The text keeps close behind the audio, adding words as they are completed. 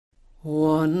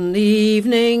One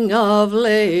evening of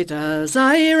late as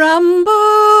I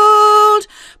rambled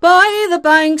by the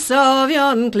banks of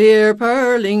yon clear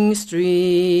purling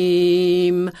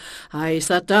stream, I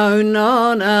sat down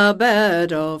on a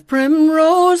bed of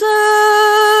primroses,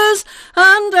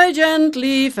 and I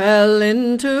gently fell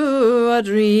into a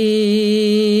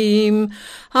dream.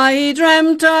 I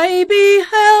dreamt I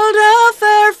beheld a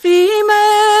fair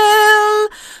female,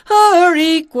 her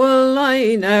equal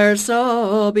I ne'er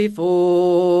saw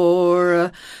before,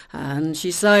 and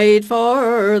she sighed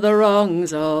for the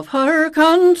wrongs of her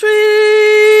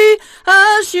country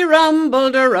as she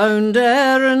rambled around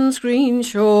Erin's green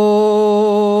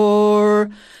shore.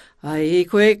 I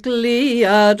quickly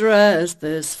addressed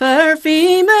this fair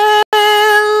female,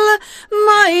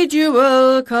 "My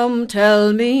jewel, come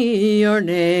tell me your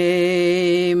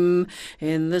name.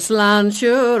 In this land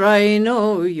sure I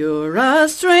know you're a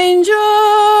stranger,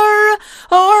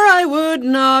 or I would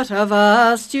not have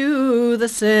asked you the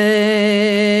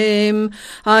same.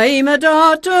 I'm a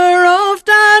daughter of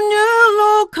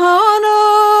Daniel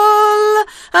O'Connell,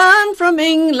 and from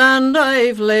England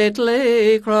I've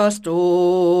lately crossed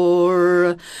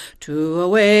o'er, to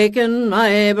awaken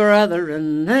my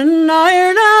brethren in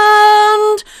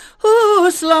Ireland, who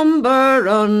slumber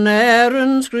on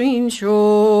Erin's green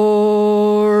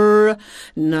shore.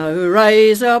 Now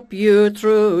rise up, you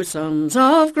true sons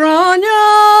of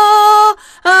Grania,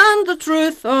 and the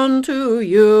truth unto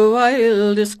you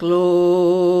I'll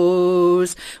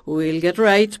disclose. We'll get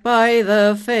right by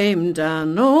the famed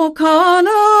Dan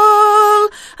O'Connell,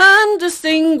 and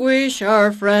distinguish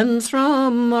our friends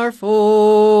from our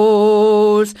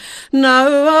foes.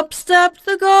 Now up stepped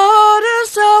the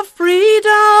goddess of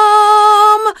freedom,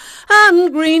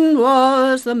 and green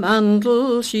was the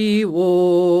mantle she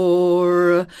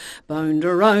wore, bound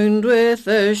around with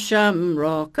the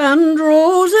shamrock and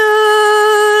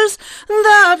roses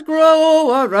that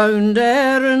grow around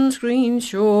Erin's green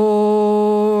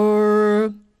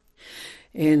shore.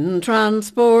 In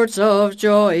transports of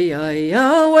joy I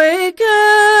awaken,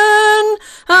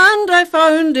 and I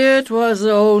found it was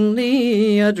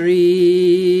only a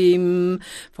dream,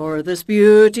 for this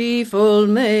beautiful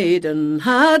maiden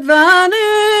had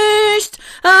vanished,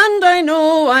 and I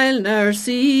know I'll ne'er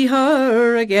see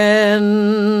her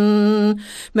again.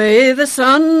 May the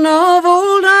sun of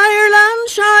old Ireland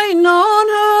shine on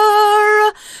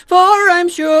her, for I'm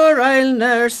sure I'll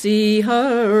ne'er see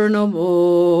her no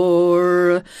more.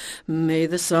 May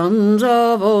the sons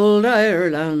of old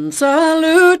Ireland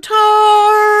salute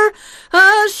her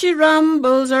as she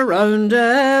rambles around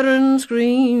Erin's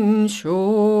green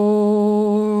shore.